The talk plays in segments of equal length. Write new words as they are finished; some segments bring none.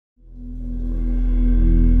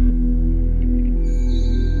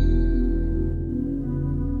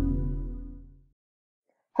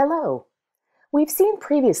Hello! We've seen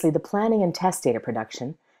previously the planning and test data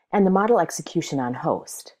production and the model execution on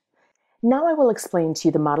host. Now I will explain to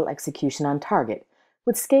you the model execution on target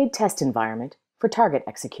with SCADE test environment for target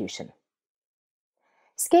execution.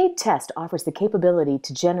 SCADE test offers the capability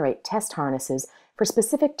to generate test harnesses for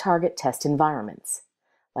specific target test environments,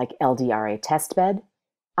 like LDRA testbed,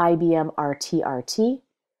 IBM RTRT,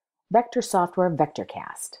 vector software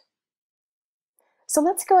VectorCast. So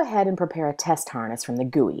let's go ahead and prepare a test harness from the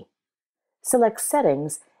GUI. Select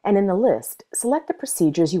Settings, and in the list, select the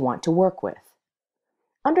procedures you want to work with.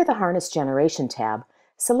 Under the Harness Generation tab,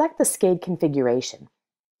 select the SCADE configuration.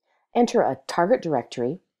 Enter a target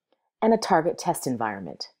directory and a target test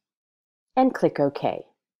environment, and click OK.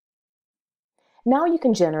 Now you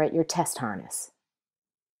can generate your test harness.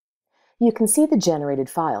 You can see the generated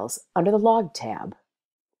files under the Log tab.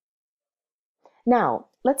 Now,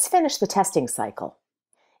 let's finish the testing cycle.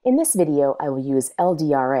 In this video, I will use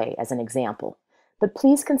LDRA as an example, but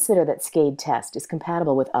please consider that SCADE test is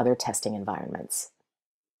compatible with other testing environments.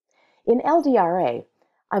 In LDRA,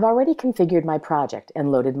 I've already configured my project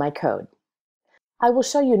and loaded my code. I will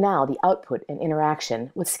show you now the output and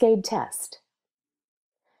interaction with SCADE test.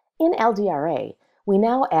 In LDRA, we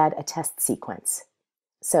now add a test sequence.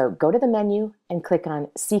 So go to the menu and click on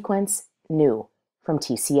Sequence New from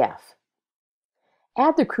TCF.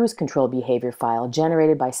 Add the cruise control behavior file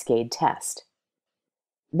generated by SCADE test.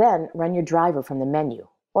 Then run your driver from the menu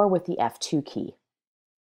or with the F2 key.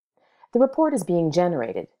 The report is being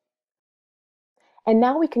generated. And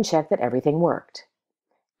now we can check that everything worked.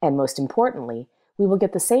 And most importantly, we will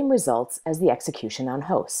get the same results as the execution on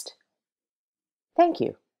host. Thank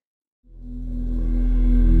you.